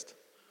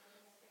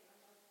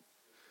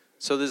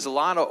So there's a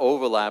lot of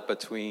overlap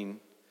between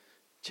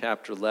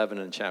chapter 11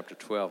 and chapter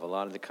 12. A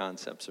lot of the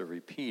concepts are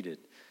repeated.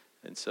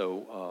 And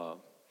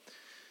so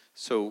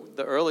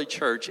the early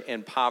church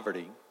and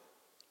poverty.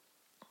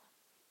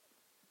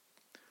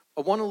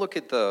 I want to look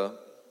at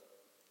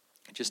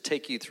just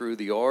take you through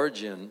the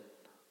origin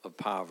of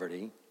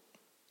poverty.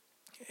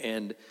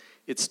 And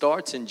it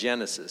starts in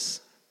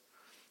Genesis.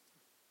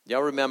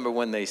 Y'all remember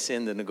when they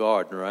sinned in the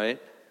garden,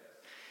 right?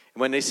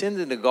 When they sinned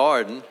in the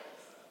garden,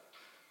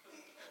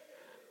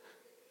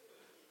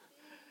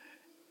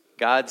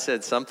 God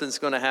said, something's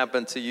going to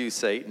happen to you,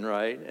 Satan,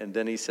 right? And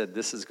then he said,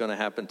 this is going to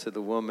happen to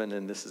the woman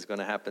and this is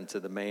going to happen to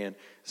the man,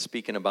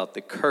 speaking about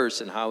the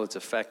curse and how it's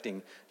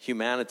affecting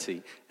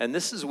humanity. And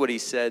this is what he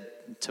said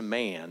to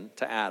man,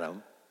 to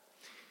Adam.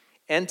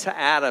 And to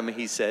Adam,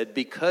 he said,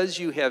 because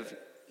you have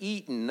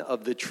eaten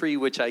of the tree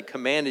which I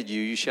commanded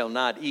you, you shall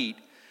not eat.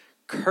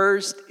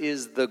 Cursed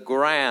is the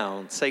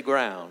ground. Say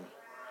ground.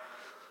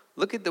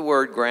 Look at the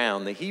word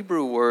ground. The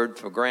Hebrew word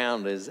for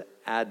ground is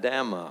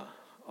Adamah.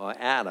 Or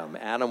Adam.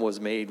 Adam was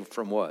made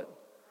from what?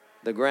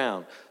 The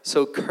ground.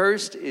 So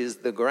cursed is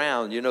the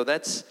ground. You know,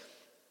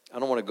 I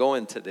don't want to go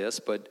into this,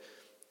 but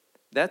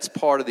that's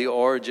part of the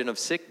origin of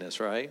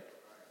sickness, right?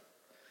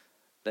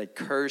 That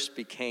cursed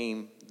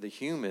became the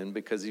human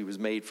because he was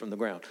made from the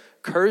ground.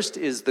 Cursed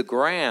is the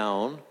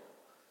ground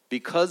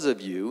because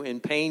of you. In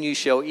pain you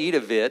shall eat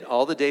of it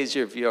all the days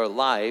of your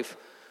life.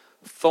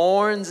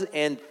 Thorns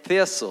and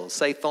thistles.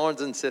 Say thorns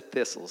and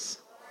thistles.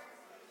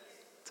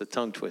 It's a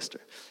tongue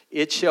twister.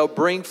 It shall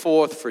bring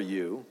forth for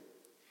you,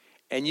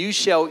 and you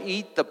shall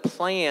eat the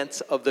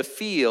plants of the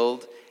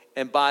field,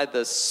 and by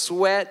the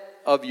sweat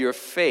of your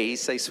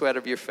face, say sweat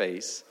of your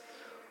face,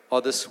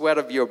 or the sweat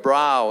of your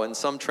brow in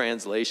some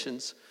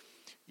translations,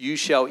 you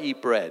shall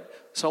eat bread.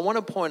 So I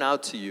want to point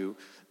out to you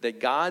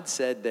that God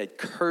said that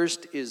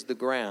cursed is the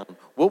ground.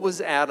 What was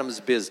Adam's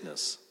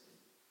business?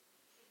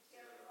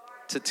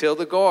 To till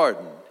the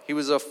garden. He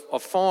was a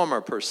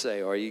farmer per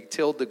se, or he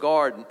tilled the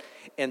garden.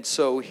 And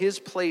so his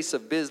place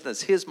of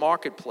business, his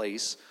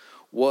marketplace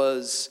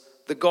was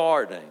the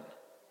garden.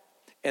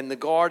 And the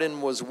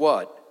garden was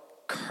what?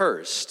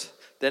 Cursed.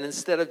 That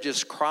instead of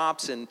just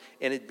crops and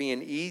it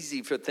being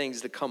easy for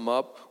things to come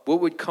up,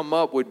 what would come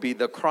up would be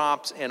the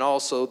crops and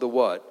also the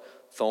what?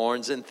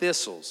 Thorns and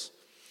thistles.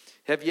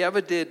 Have you ever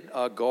did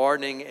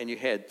gardening and you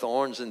had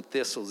thorns and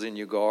thistles in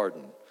your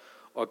garden?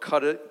 Or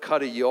cut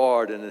a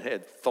yard and it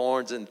had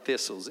thorns and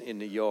thistles in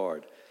the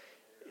yard?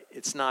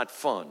 It's not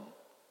fun.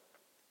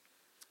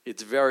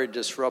 It's very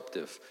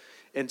disruptive.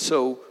 And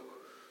so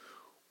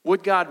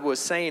what God was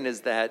saying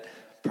is that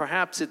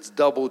perhaps it's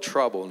double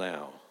trouble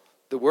now.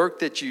 The work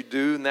that you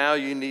do, now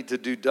you need to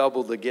do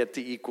double to get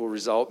the equal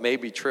result,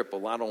 maybe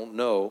triple, I don't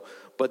know.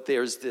 But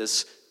there's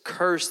this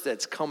curse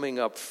that's coming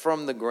up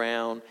from the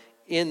ground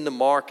in the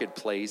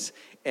marketplace,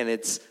 and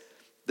it's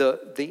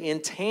the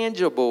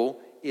intangible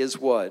is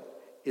what?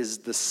 Is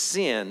the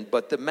sin,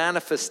 but the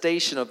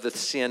manifestation of the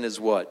sin is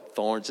what?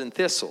 Thorns and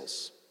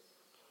thistles.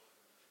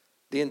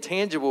 The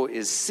intangible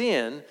is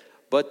sin,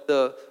 but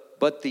the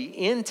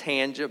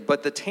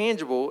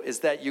tangible is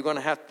that you're going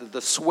to have to,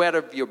 the sweat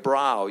of your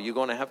brow, you're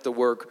going to have to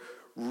work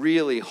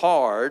really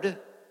hard,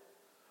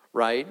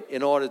 right,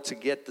 in order to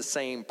get the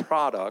same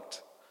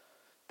product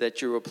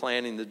that you were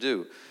planning to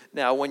do.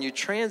 Now, when you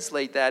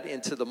translate that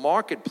into the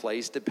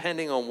marketplace,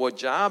 depending on what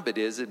job it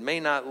is, it may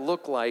not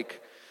look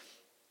like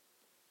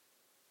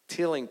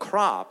tilling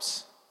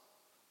crops,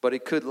 but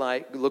it could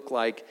look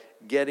like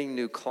getting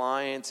new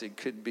clients. It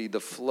could be the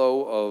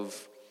flow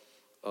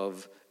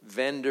of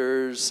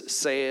vendors,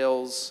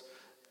 sales,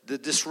 the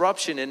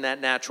disruption in that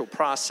natural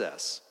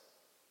process.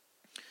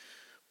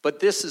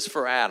 But this is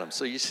for Adam.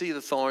 So you see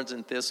the thorns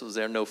and thistles,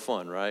 they're no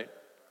fun, right?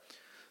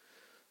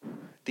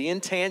 The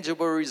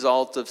intangible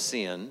result of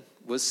sin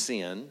was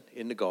sin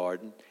in the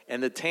garden,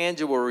 and the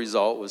tangible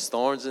result was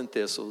thorns and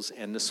thistles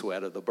and the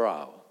sweat of the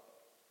brow.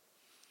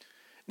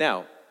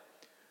 Now,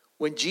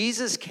 when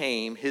Jesus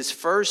came, his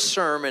first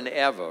sermon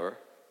ever,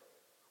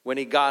 when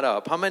he got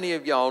up, how many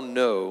of y'all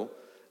know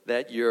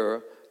that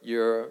your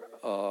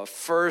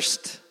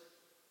first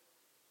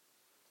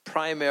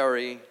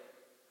primary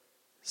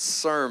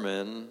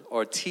sermon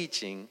or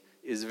teaching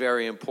is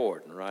very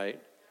important, right?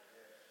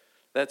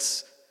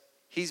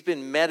 He's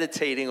been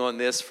meditating on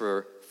this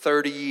for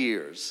 30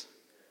 years,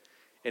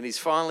 and he's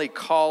finally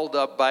called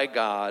up by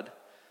God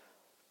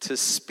to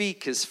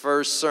speak his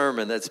first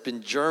sermon that's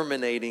been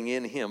germinating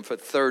in him for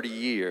 30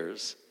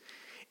 years.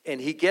 And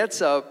he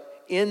gets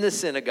up in the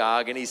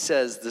synagogue and he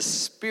says, "The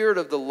Spirit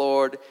of the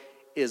Lord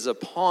is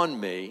upon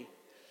me."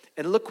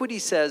 And look what he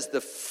says,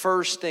 the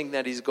first thing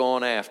that he's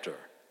going after.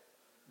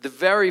 The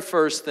very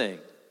first thing.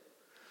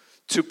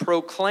 To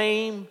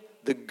proclaim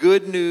the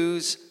good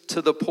news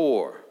to the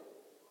poor.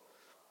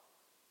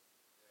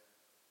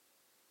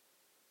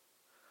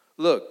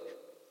 Look,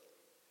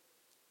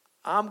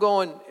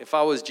 if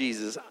I was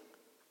Jesus,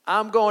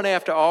 I'm going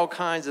after all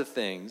kinds of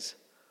things,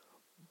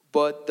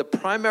 but the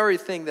primary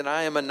thing that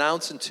I am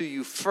announcing to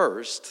you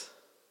first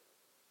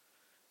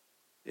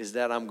is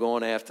that I'm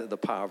going after the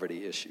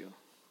poverty issue.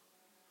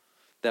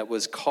 that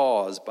was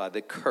caused by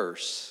the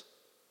curse,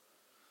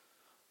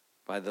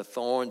 by the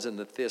thorns and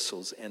the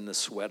thistles and the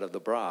sweat of the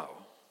brow.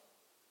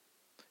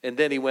 And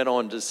then he went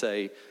on to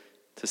say,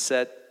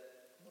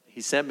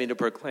 he sent me to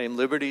proclaim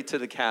liberty to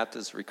the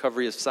captives,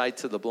 recovery of sight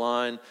to the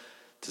blind,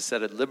 to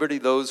set at liberty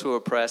those who are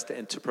oppressed,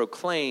 and to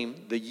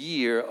proclaim the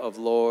year of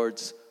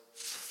Lord's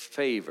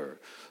favor.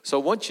 So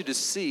I want you to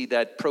see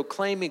that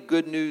proclaiming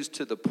good news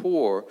to the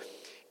poor,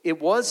 it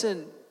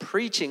wasn't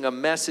preaching a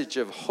message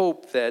of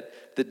hope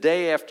that the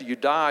day after you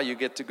die, you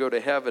get to go to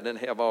heaven and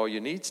have all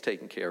your needs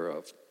taken care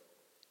of.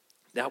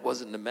 That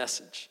wasn't the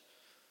message.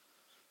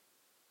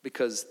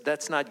 Because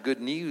that's not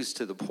good news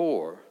to the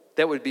poor.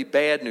 That would be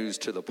bad news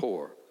to the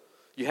poor.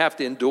 You have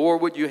to endure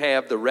what you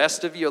have the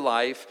rest of your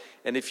life,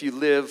 and if you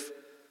live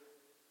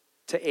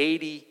to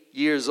 80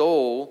 years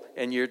old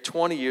and you're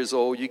 20 years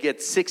old, you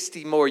get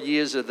 60 more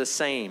years of the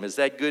same. Is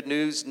that good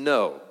news?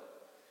 No.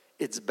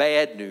 It's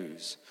bad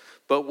news.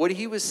 But what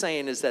he was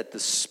saying is that the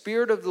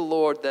Spirit of the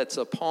Lord that's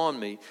upon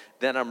me,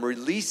 that I'm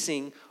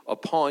releasing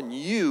upon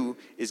you,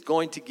 is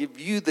going to give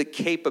you the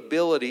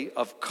capability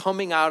of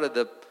coming out of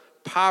the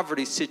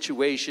poverty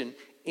situation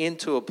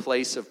into a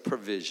place of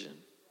provision.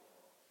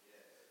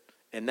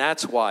 And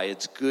that's why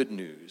it's good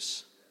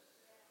news.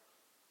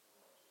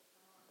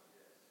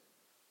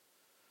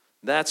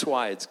 That's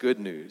why it's good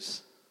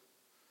news.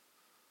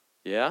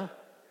 Yeah?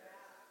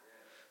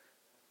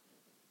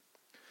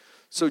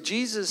 So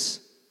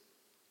Jesus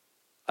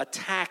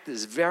attacked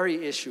this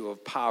very issue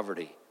of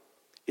poverty.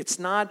 It's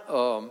not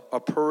a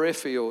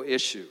peripheral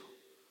issue.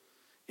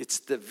 It's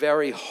the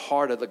very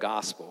heart of the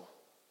gospel.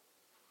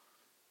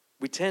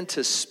 We tend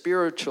to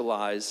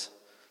spiritualize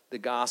the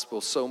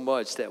gospel so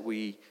much that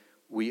we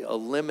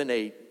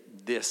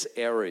eliminate this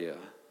area.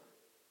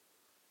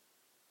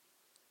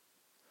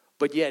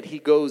 But yet he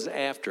goes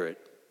after it.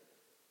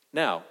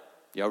 Now,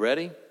 y'all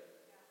ready?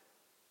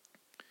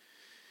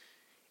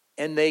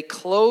 And they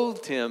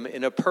clothed him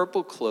in a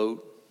purple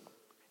cloak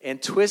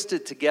and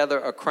twisted together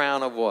a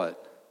crown of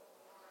what?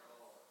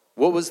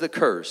 What was the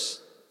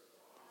curse?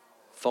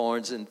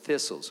 Thorns and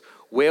thistles.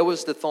 Where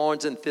was the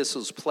thorns and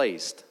thistles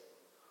placed?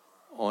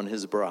 On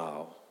his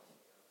brow.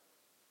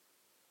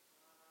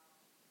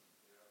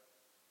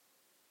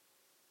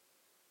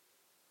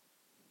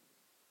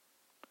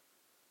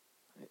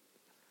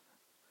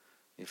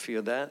 You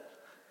feel that?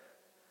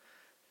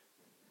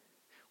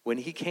 When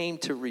he came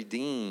to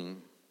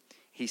redeem,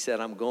 he said,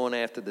 I'm going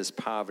after this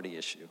poverty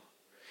issue,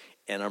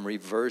 and I'm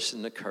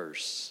reversing the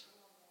curse.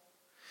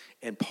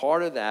 And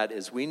part of that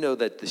is we know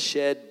that the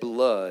shed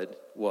blood,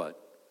 what?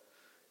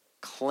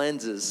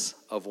 Cleanses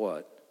of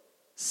what?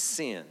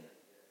 Sin.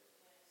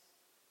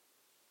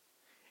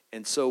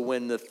 And so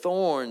when the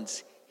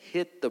thorns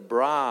hit the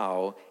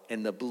brow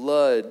and the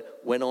blood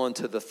went on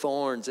to the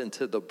thorns and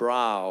to the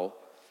brow,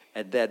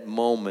 at that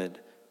moment,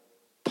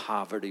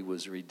 poverty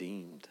was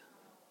redeemed.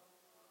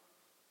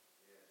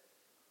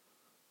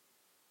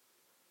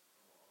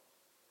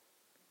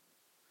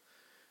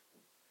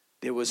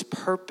 There was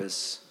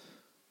purpose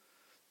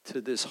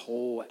to this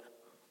whole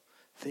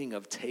thing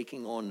of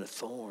taking on the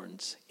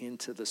thorns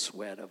into the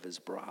sweat of his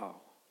brow.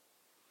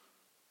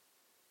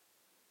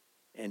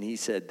 And he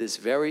said, this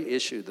very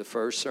issue, the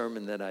first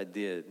sermon that I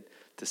did,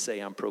 to say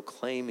I'm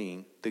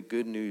proclaiming the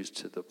good news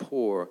to the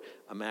poor,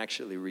 I'm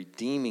actually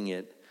redeeming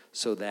it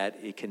so that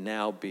it can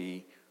now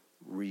be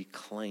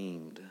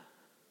reclaimed.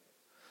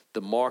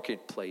 The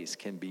marketplace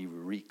can be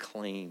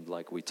reclaimed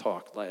like we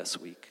talked last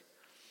week.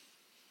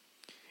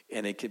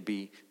 And it could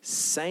be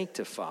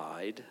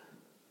sanctified,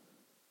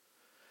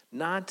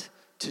 not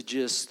to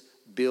just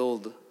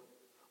build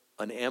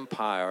an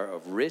empire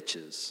of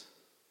riches,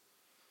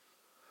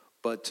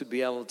 but to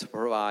be able to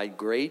provide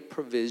great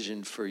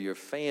provision for your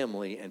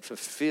family and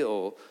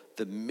fulfill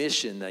the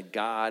mission that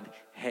God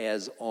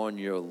has on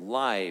your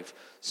life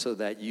so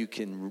that you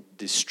can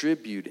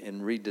distribute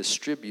and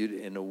redistribute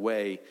in a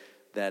way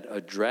that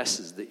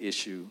addresses the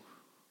issue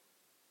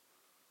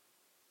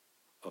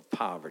of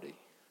poverty.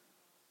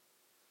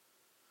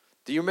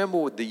 Do you remember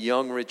with the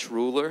young rich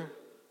ruler?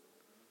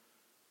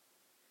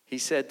 He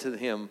said to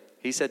him,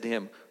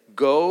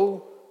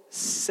 go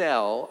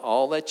sell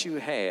all that you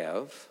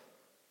have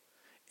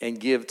and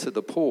give to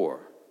the poor.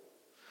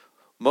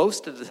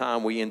 Most of the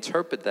time we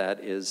interpret that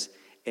as,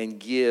 and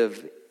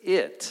give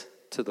it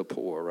to the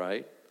poor,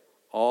 right?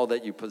 All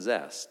that you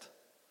possessed,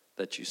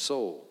 that you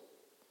sold.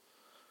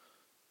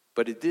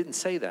 But it didn't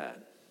say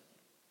that.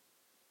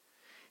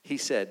 He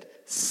said,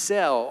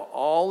 sell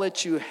all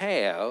that you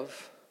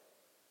have.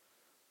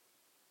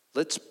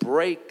 Let's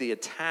break the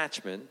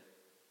attachment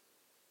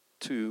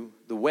to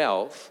the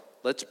wealth.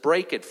 Let's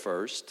break it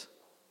first.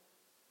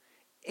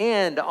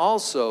 And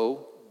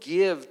also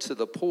give to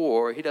the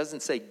poor. He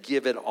doesn't say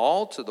give it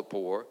all to the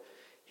poor.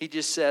 He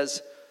just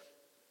says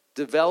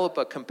develop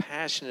a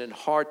compassionate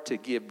heart to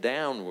give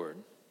downward.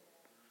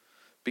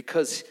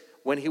 Because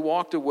when he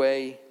walked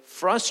away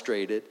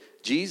frustrated,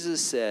 Jesus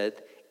said,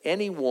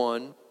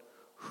 anyone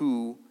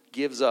who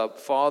gives up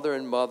father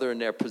and mother and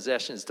their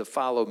possessions to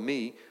follow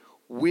me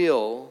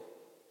will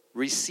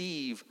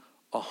receive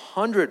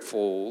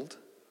 100-fold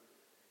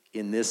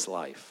in this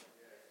life.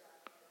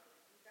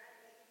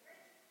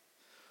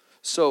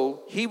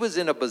 So he was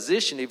in a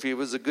position, if he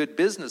was a good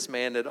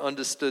businessman that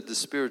understood the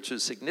spiritual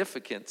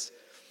significance,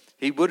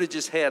 he would have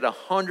just had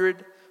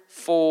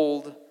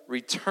 100-fold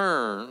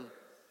return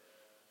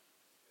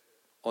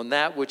on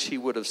that which he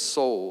would have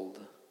sold.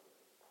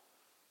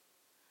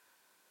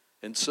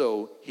 And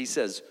so he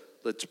says,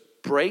 let's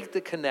break the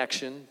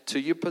connection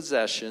to your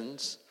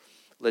possessions.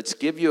 Let's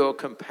give you a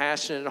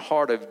compassionate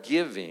heart of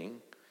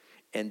giving,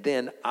 and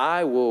then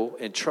I will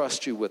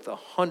entrust you with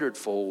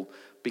 100-fold,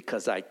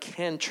 because I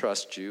can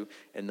trust you,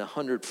 and the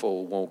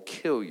 100-fold won't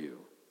kill you.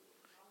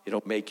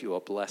 It'll make you a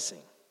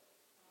blessing.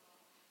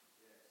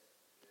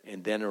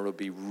 And then it'll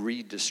be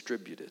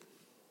redistributed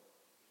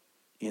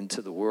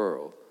into the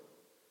world.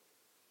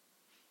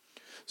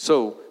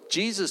 So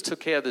Jesus took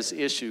care of this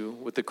issue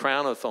with the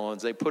crown of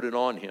thorns. They put it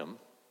on him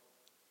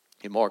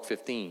in Mark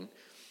 15.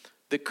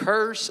 The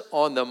curse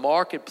on the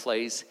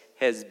marketplace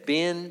has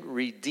been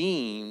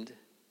redeemed,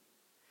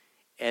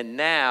 and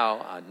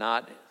now,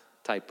 not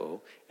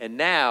typo, and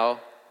now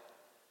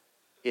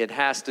it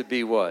has to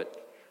be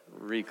what?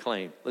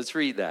 Reclaimed. Let's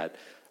read that.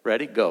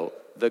 Ready? Go.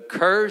 The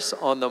curse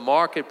on the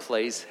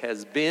marketplace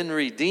has been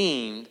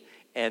redeemed,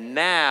 and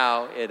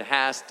now it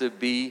has to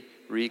be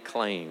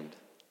reclaimed.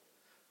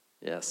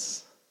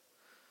 Yes.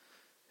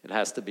 It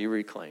has to be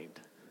reclaimed.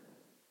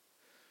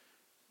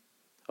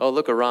 Oh,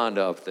 look at Rhonda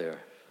up there.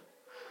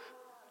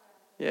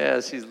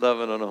 Yeah, she's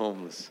loving on the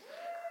homeless.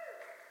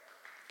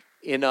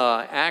 In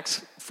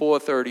Acts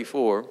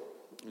 4:34,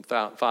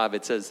 5,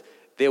 it says,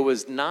 there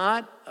was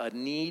not a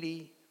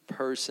needy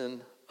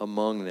person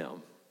among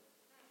them.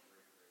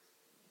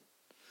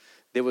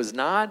 There was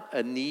not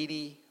a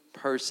needy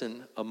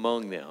person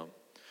among them.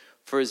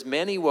 For as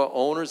many were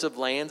owners of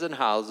lands and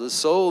houses,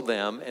 sold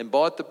them, and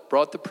brought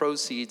the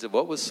proceeds of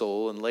what was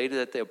sold and laid it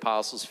at the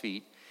apostles'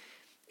 feet,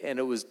 and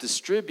it was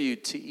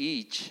distributed to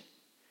each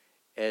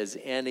as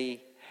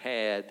any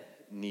had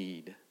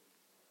need.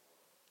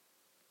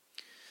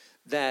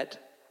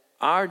 That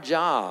our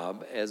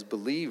job as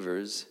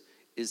believers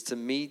is to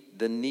meet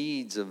the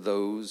needs of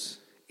those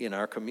in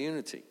our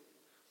community.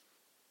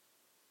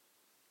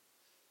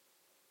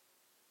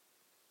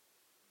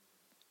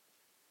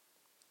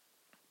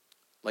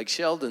 Like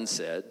Sheldon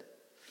said,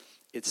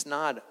 it's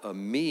not a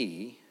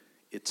me,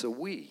 it's a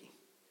we.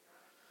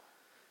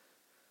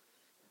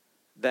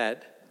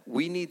 That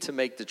we need to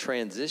make the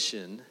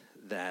transition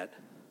that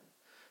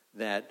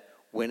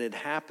when it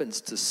happens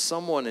to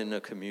someone in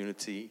a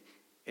community,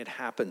 it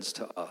happens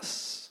to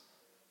us.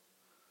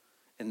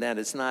 And that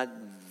it's not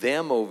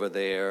them over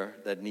there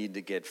that need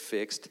to get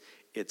fixed,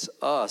 it's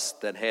us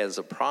that has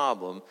a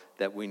problem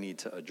that we need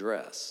to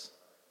address.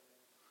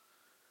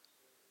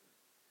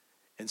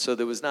 And so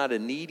there was not a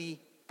needy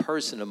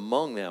person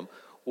among them.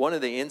 One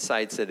of the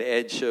insights that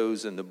Ed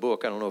shows in the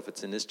book, I don't know if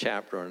it's in this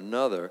chapter or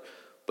another,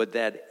 but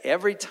that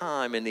every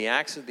time in the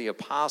Acts of the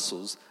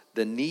Apostles,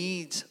 the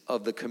needs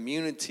of the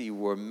community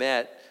were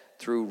met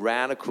through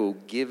radical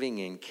giving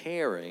and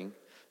caring,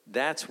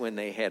 that's when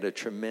they had a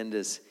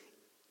tremendous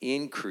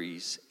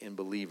increase in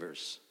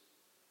believers.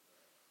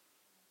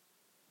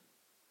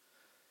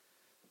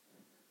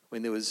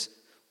 When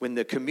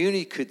the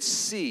community could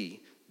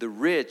see the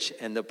rich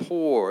and the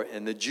poor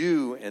and the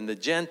Jew and the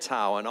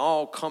Gentile and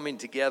all coming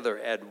together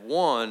at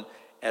one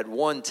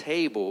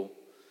table,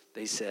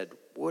 they said,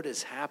 what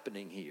is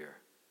happening here?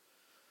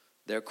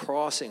 They're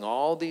crossing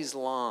all these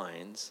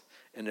lines,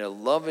 and they're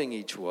loving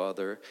each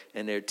other,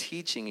 and they're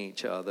teaching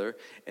each other,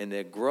 and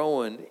they're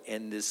growing,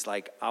 and it's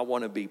like, I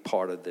want to be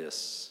part of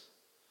this.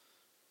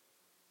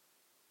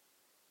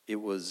 It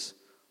was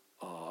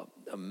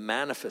a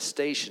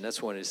manifestation.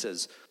 That's when it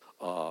says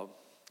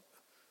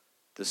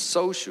the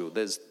social,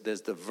 there's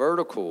the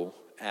vertical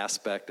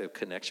aspect of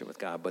connection with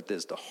God, but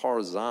there's the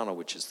horizontal,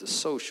 which is the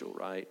social,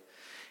 right?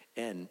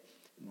 And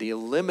the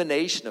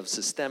elimination of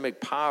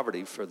systemic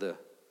poverty for the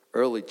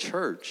early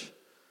church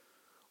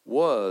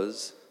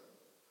was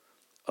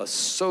a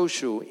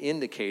social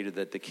indicator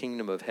that the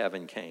kingdom of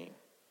heaven came.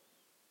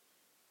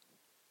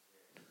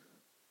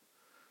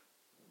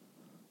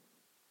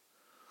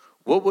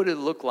 What would it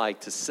look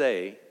like to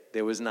say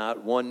there was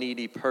not one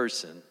needy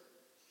person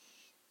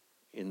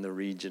in the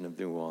region of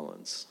New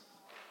Orleans?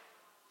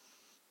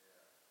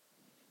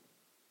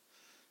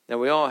 Now,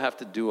 we all have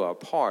to do our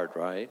part,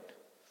 right?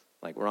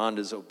 Like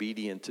Rhonda's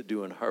obedient to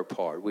doing her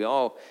part. We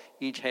all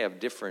each have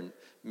different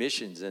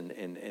missions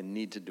and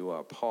need to do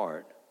our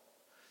part.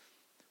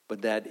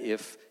 But that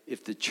if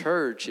the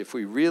church, if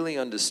we really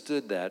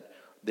understood that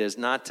there's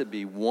not to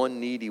be one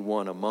needy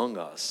one among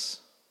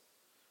us,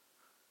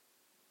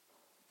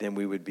 then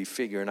we would be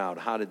figuring out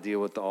how to deal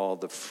with all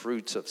the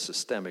fruits of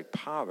systemic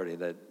poverty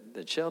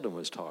that Sheldon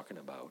was talking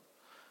about.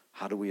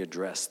 How do we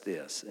address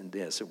this and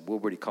this? And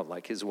what would he call?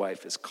 Like his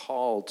wife is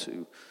called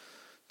to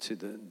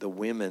the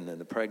women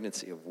and the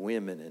pregnancy of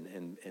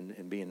women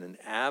and being an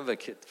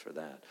advocate for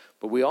that.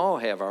 But we all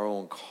have our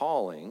own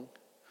calling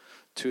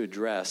to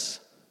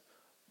address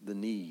the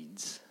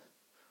needs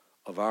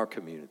of our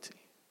community.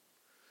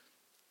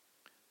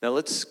 Now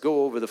let's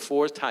go over the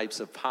 4 types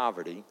of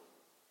poverty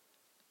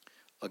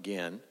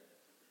again.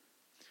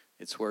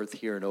 It's worth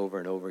hearing over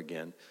and over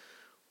again.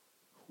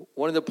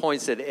 One of the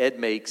points that Ed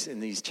makes in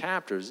these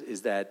chapters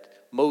is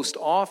that most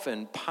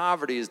often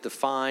poverty is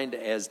defined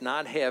as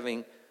not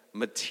having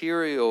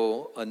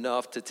material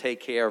enough to take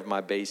care of my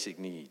basic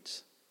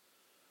needs.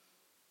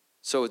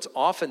 So it's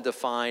often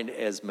defined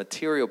as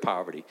material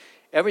poverty.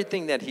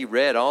 Everything that he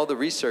read, all the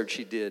research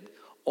he did,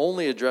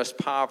 only addressed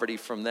poverty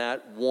from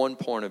that one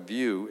point of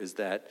view, is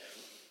that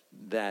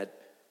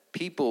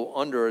people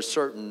under a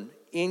certain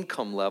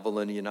income level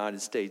in the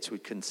United States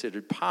would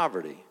consider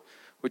poverty,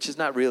 which is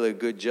not really a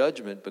good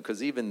judgment,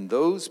 because even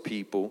those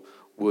people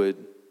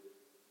would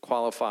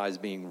qualify as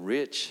being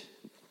rich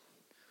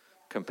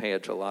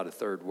compared to a lot of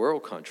third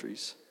world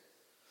countries.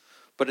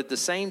 But at the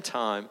same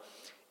time,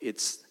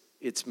 it's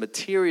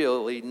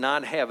materially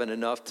not having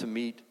enough to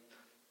meet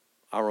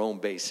our own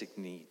basic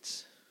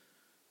needs.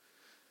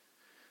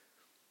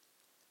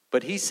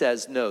 But he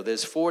says, no,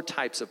 there's 4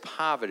 types of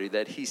poverty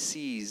that he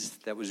sees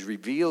that was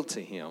revealed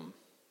to him.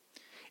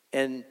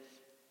 And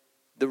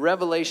the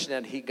revelation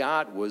that he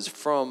got was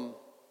from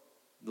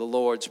the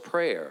Lord's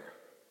Prayer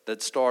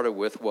that started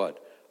with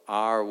what?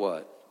 Our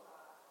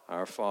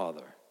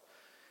Father.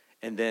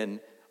 And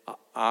then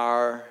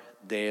our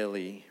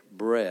daily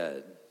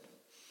bread.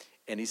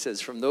 And he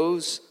says from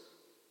those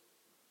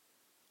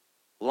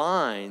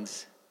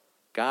lines,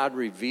 God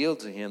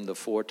revealed to him the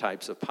 4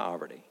 types of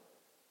poverty.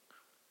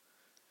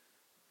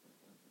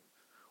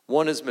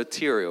 One is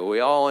material.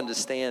 We all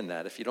understand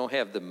that. If you don't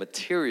have the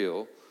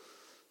material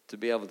to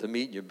be able to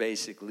meet your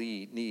basic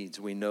needs,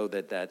 we know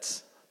that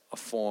that's a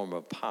form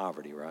of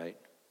poverty, right?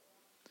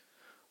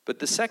 But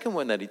the second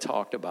one that he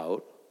talked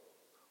about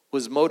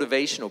was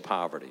motivational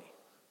poverty.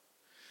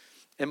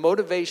 And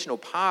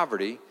motivational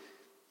poverty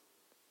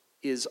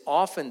is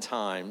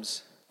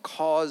oftentimes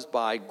caused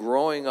by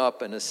growing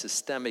up in a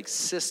systemic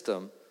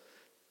system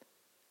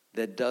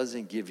that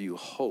doesn't give you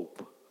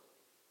hope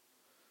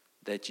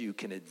that you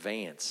can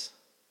advance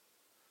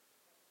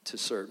to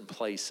certain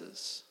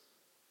places.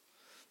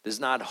 There's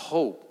not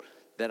hope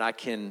that I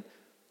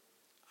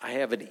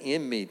have it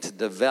in me to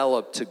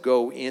develop to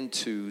go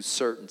into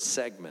certain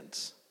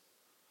segments.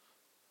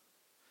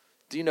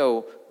 Do you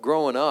know,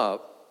 growing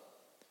up,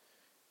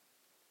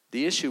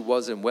 the issue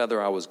wasn't whether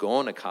I was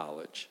going to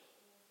college.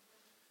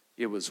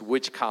 It was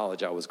which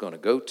college I was going to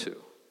go to.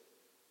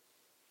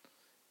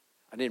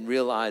 I didn't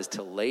realize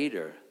till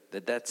later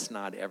that that's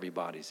not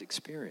everybody's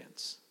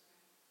experience.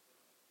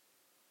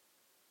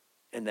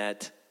 And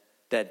that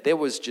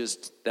was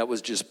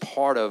just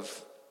part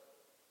of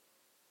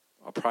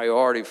a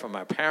priority for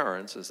my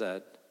parents, is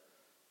that,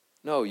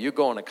 no, you're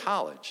going to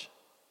college.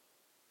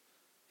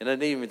 And I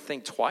didn't even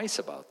think twice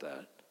about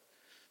that.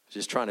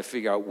 Just trying to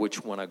figure out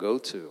which one I go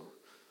to.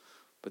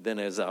 But then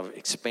as I've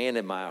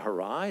expanded my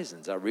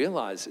horizons, I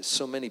realized there's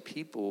so many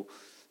people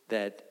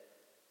that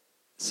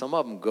some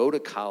of them go to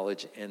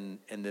college and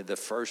they're the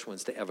first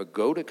ones to ever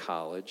go to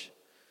college.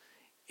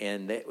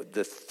 And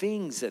the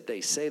things that they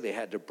say they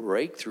had to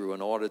break through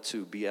in order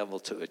to be able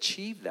to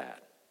achieve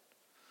that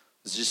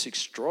is just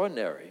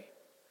extraordinary.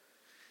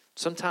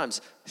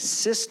 Sometimes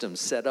systems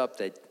set up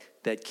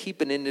that keep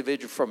an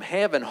individual from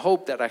having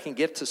hope that I can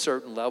get to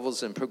certain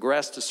levels and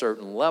progress to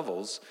certain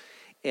levels.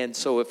 And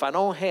so if I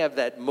don't have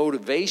that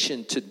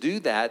motivation to do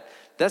that,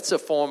 that's a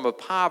form of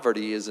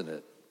poverty, isn't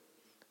it?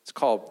 It's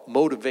called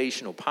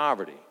motivational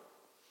poverty.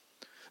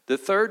 The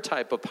third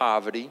type of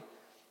poverty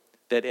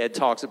that Ed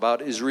talks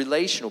about is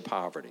relational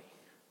poverty.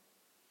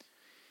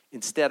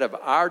 Instead of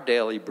our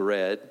daily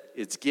bread,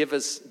 it's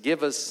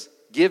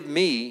give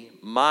me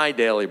my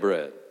daily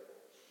bread.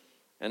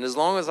 And as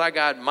long as I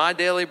got my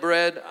daily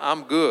bread,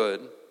 I'm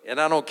good. And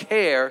I don't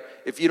care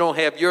if you don't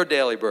have your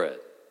daily bread.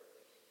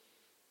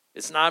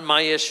 It's not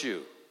my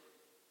issue.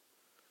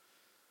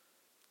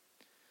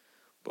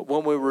 But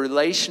when we're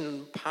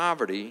relation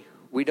poverty,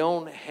 we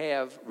don't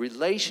have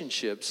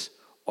relationships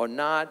or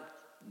not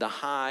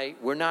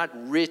we're not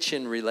rich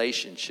in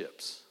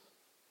relationships.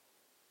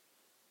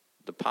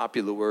 The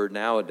popular word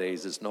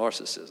nowadays is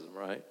narcissism,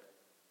 right?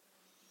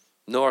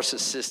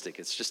 Narcissistic.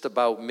 It's just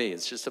about me.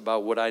 It's just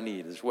about what I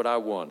need. It's what I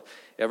want.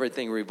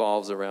 Everything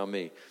revolves around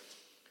me.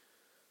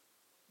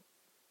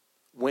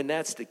 When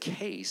that's the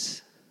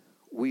case,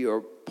 we are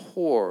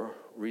poor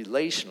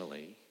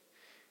relationally,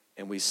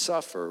 and we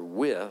suffer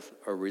with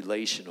a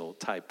relational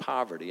type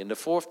poverty. And the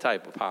fourth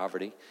type of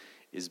poverty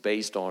is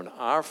based on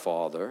our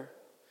Father,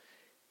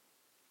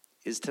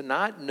 is to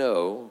not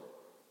know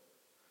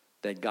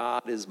that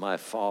God is my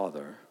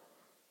Father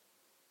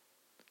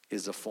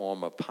is a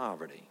form of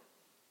poverty.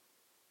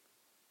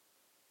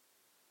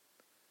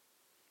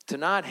 To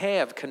not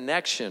have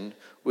connection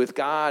with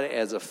God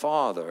as a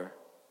Father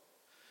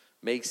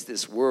makes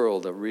this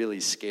world a really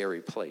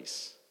scary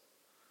place.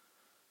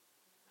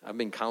 I've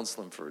been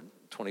counseling for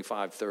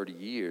 25, 30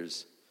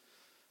 years.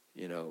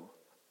 You know,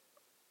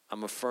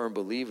 I'm a firm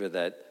believer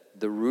that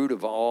the root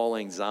of all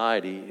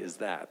anxiety is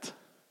that.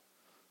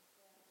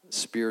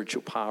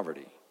 Spiritual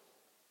poverty,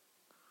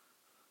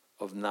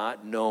 of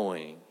not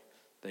knowing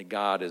that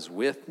God is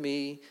with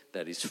me,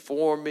 that he's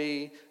for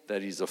me,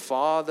 that he's a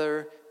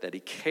father, that he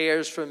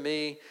cares for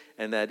me,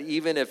 and that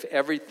even if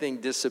everything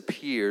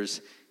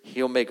disappears,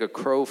 he'll make a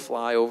crow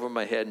fly over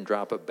my head and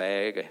drop a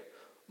bag of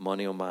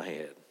money on my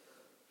head.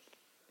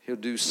 He'll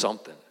do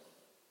something.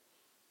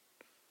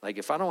 Like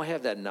if I don't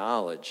have that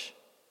knowledge,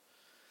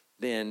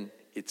 then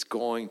it's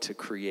going to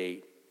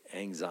create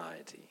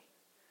anxiety.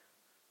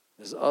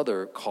 There's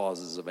other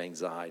causes of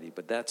anxiety,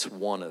 but that's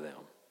one of them.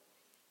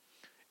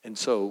 And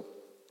so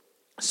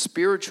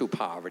spiritual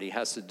poverty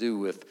has to do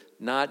with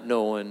not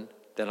knowing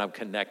that I'm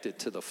connected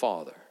to the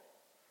Father.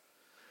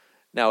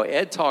 Now,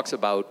 Ed talks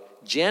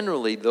about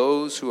generally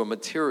those who are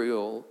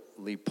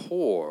materially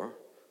poor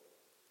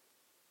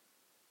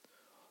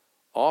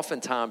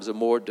oftentimes are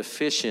more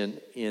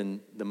deficient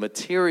in the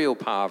material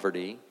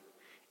poverty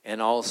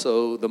and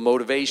also the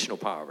motivational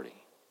poverty.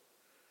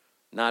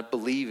 Not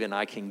believing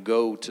I can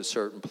go to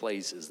certain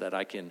places, that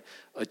I can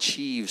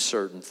achieve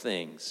certain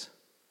things.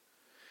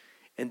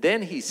 And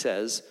then he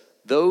says,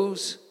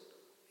 those,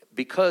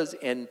 because,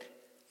 and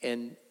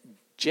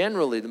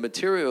generally the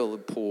material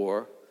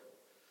poor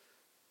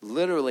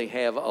literally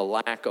have a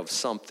lack of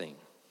something,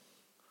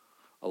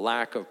 a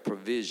lack of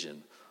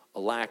provision, a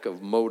lack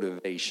of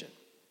motivation.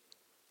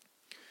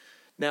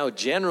 Now,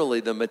 generally,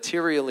 the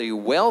materially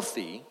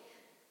wealthy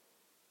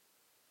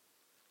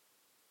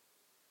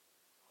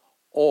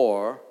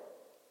or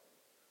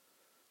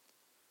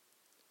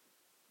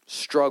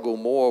struggle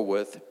more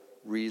with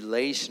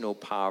relational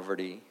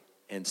poverty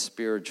and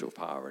spiritual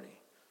poverty.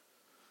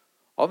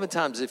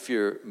 Oftentimes, if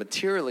you're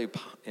materially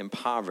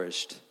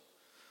impoverished,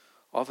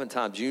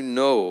 oftentimes you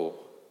know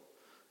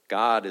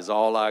God is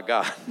all I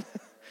got.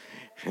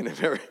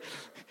 And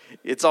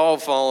it's all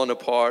falling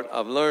apart.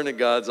 I've learned that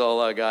God's all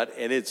I got,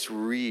 and it's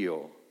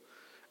real.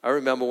 I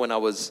remember when I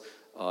was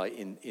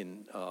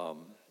in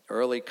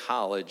early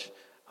college,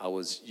 I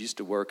used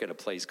to work at a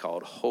place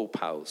called Hope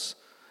House,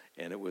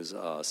 and it was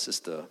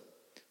Sister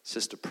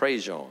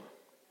Prejean,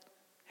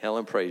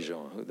 Helen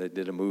Prejean, who they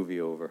did a movie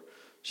over.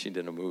 She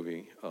did a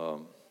movie,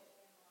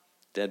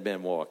 Dead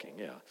Man Walking,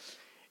 yeah.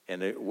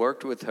 And it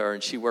worked with her,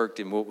 and she worked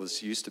in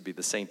what used to be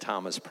the St.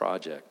 Thomas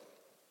Project,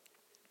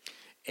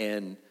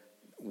 and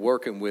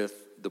working with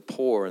the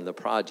poor in the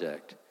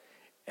project.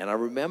 And I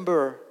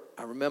remember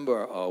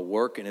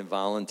working and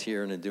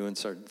volunteering and doing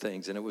certain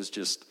things, and it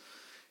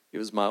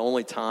was my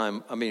only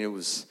time. I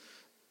mean,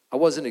 I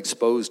wasn't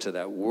exposed to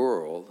that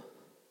world,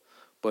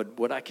 but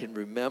what I can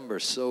remember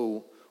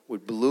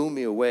what blew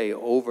me away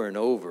over and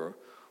over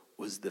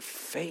was the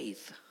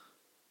faith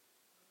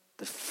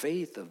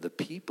of the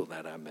people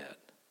that I met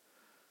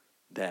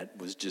that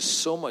was just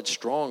so much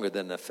stronger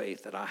than the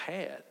faith that I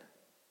had.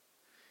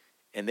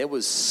 And there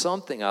was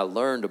something I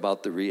learned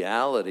about the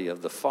reality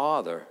of the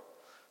Father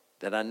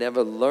that I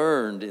never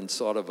learned in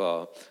sort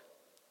of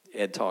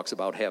Ed talks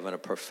about having a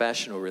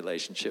professional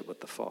relationship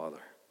with the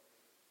Father.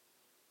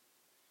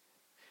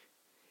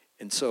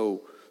 And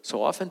so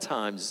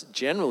oftentimes,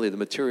 generally, the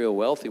material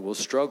wealthy will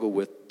struggle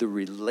with the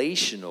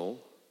relational.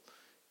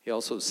 He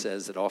also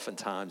says that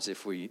oftentimes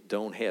if we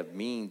don't have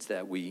means,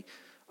 that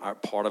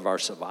part of our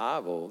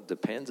survival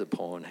depends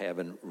upon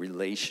having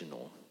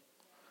relational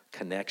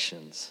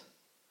connections.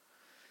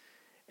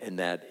 And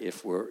that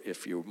if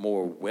you're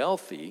more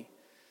wealthy,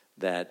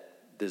 that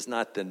there's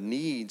not the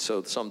need,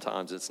 so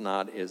sometimes it's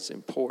not as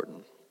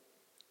important.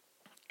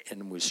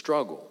 And we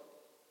struggle.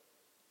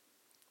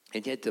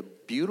 And yet the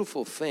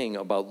beautiful thing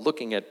about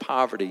looking at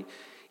poverty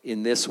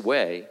in this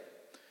way,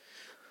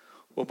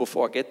 well,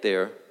 before I get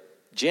there,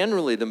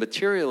 generally the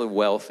materially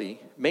wealthy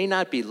may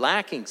not be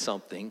lacking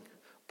something,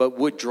 but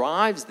what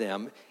drives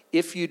them,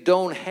 if you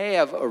don't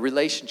have a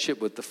relationship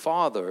with the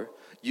Father,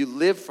 you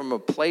live from a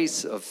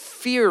place of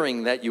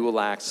fearing that you will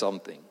lack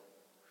something.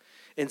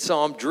 And so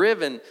I'm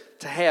driven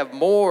to have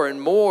more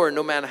and more.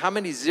 No matter how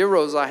many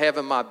zeros I have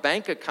in my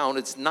bank account,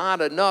 it's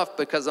not enough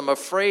because I'm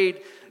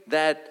afraid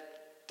that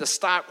the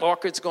stock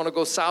market's going to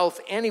go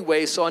south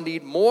anyway, so I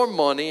need more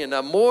money and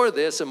more of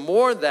this and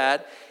more of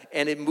that.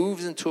 And it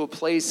moves into a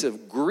place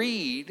of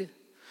greed,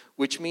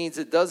 which means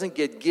it doesn't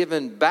get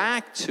given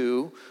back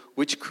to,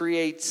 which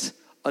creates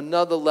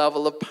another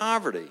level of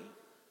poverty.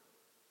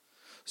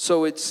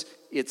 So it's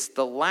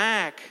the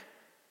lack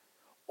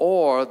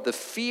or the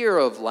fear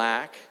of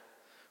lack,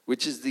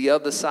 which is the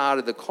other side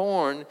of the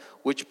coin,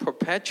 which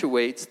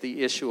perpetuates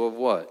the issue of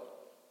what?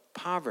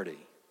 Poverty,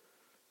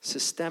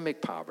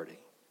 systemic poverty.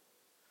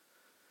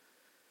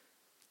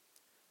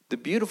 The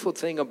beautiful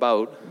thing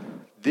about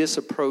this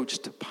approach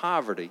to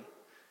poverty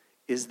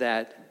is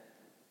that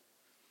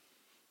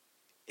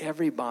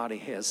everybody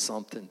has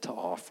something to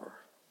offer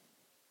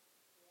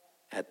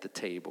at the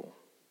table.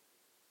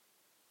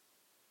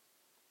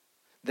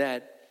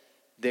 That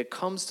there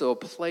comes to a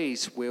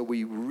place where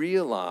we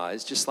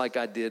realize, just like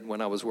I did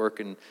when I was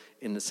working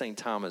in the St.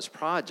 Thomas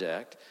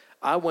Project,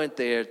 I went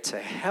there to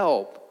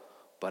help,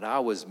 but I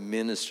was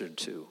ministered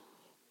to,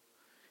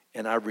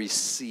 and I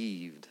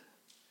received,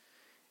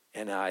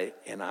 and I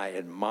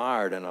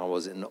admired, and I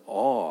was in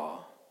awe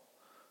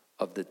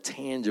of the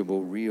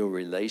tangible, real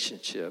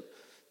relationship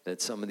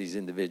that some of these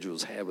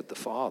individuals had with the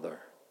Father.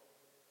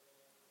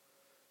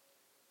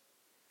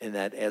 And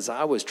that as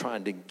I was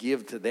trying to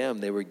give to them,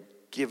 they were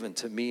given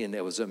to me, and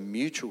there was a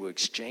mutual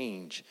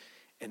exchange,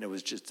 and it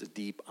was just a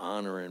deep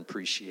honor and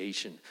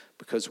appreciation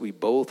because we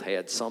both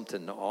had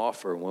something to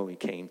offer when we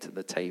came to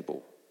the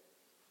table.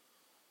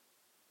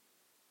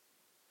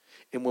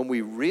 And when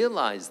we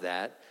realize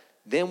that,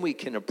 then we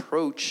can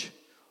approach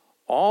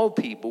all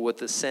people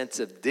with a sense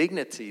of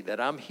dignity that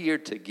I'm here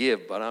to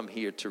give, but I'm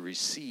here to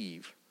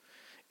receive.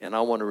 And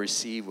I want to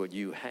receive what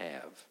you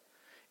have,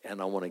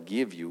 and I want to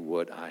give you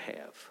what I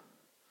have.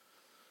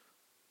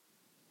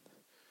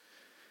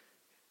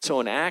 So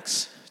in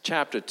Acts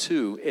chapter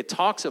 2, it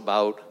talks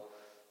about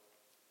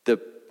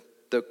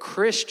the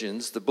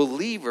Christians, the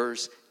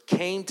believers,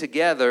 came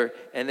together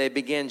and they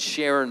began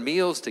sharing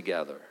meals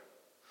together.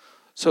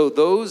 So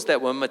those that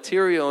were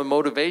material and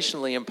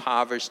motivationally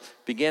impoverished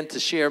began to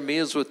share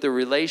meals with the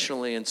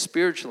relationally and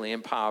spiritually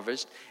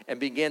impoverished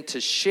and began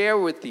to share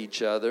with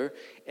each other.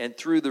 And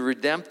through the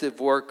redemptive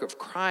work of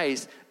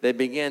Christ, they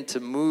began to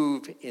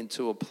move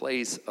into a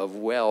place of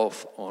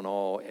wealth on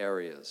all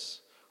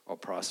areas, or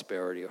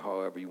prosperity, or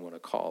however you want to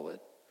call it.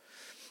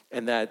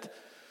 And that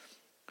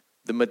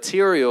the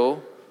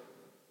material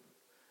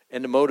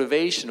and the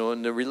motivational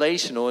and the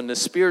relational and the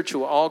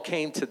spiritual all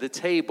came to the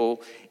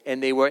table,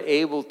 and they were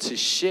able to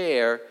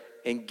share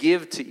and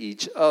give to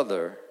each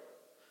other.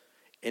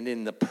 And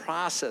in the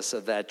process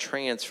of that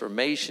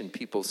transformation,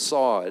 people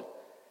saw it,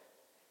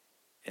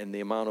 and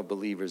the amount of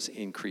believers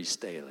increased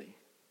daily.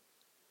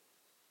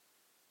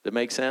 Does that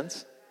make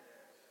sense?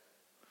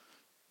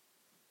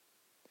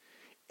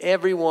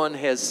 Everyone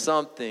has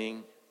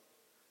something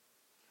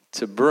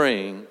to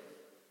bring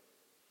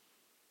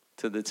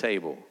to the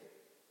table.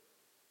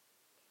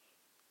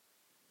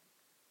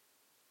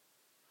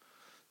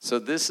 So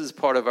this is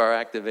part of our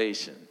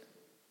activation.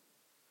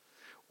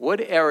 What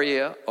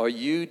area are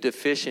you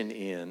deficient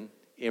in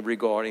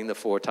regarding the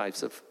 4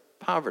 types of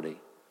poverty?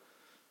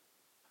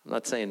 I'm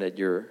not saying that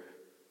you're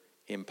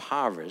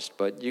impoverished,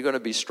 but you're going to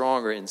be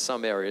stronger in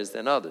some areas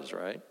than others,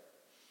 right?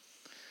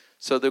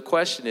 So the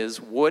question is,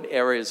 what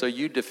areas are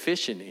you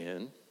deficient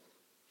in?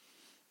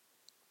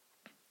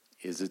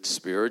 Is it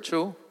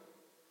spiritual,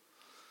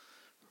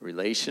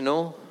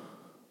 relational,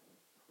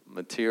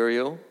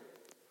 material,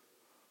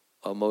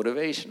 or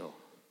motivational?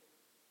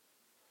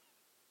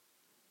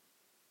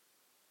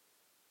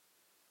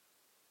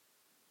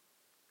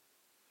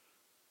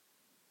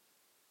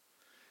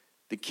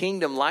 The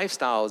kingdom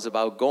lifestyle is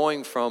about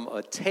going from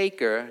a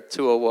taker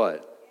to a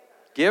what?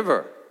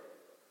 Giver.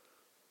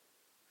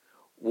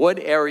 What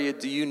area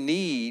do you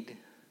need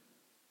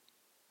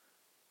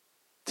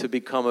to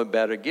become a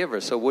better giver?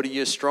 So what are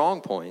your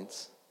strong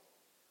points?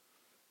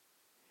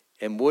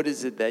 And what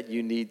is it that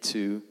you need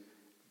to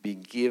be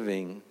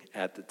giving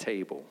at the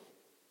table?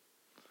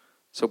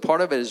 So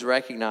part of it is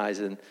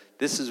recognizing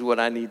this is what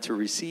I need to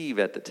receive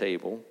at the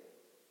table.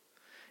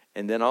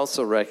 And then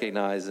also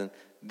recognizing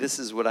this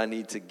is what I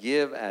need to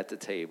give at the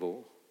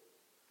table.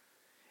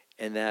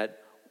 And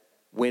that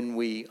when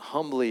we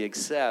humbly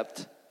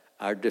accept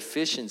our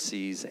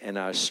deficiencies and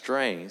our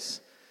strengths,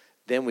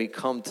 then we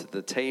come to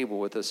the table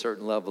with a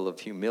certain level of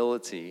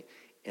humility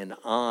and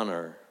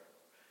honor,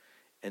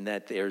 and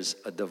that there's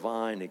a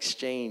divine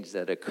exchange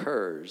that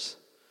occurs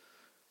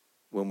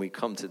when we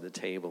come to the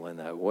table in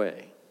that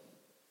way.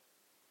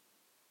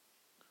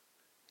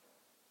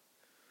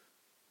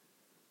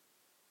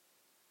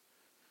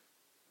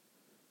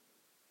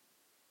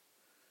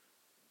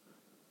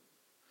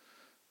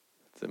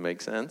 Does it make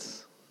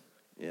sense?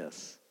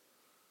 Yes.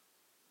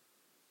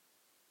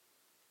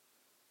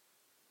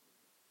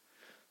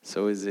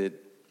 So is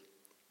it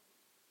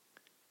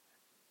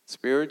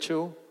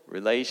spiritual,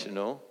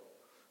 relational,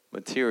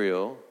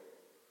 material,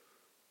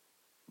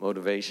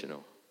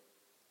 motivational?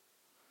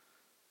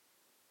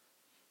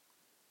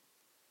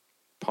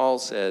 Paul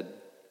said,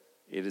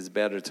 it is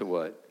better to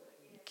what?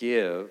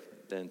 Give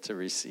than to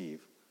receive.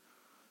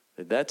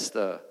 That's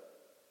the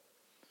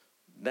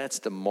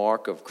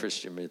mark of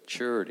Christian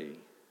maturity,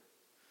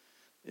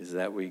 is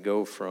that we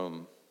go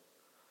from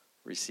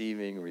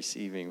receiving.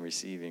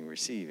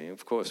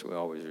 Of course, we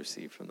always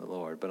receive from the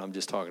Lord, but I'm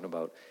just talking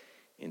about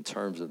in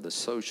terms of the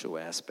social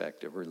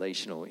aspect of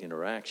relational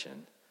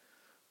interaction.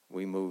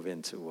 We move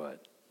into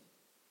what?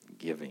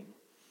 Giving.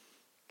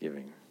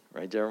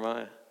 Right,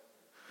 Jeremiah?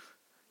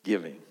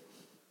 Giving.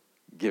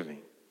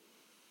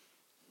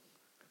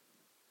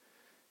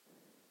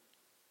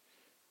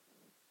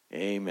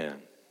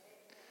 Amen.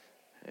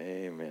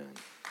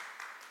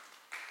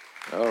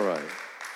 All right.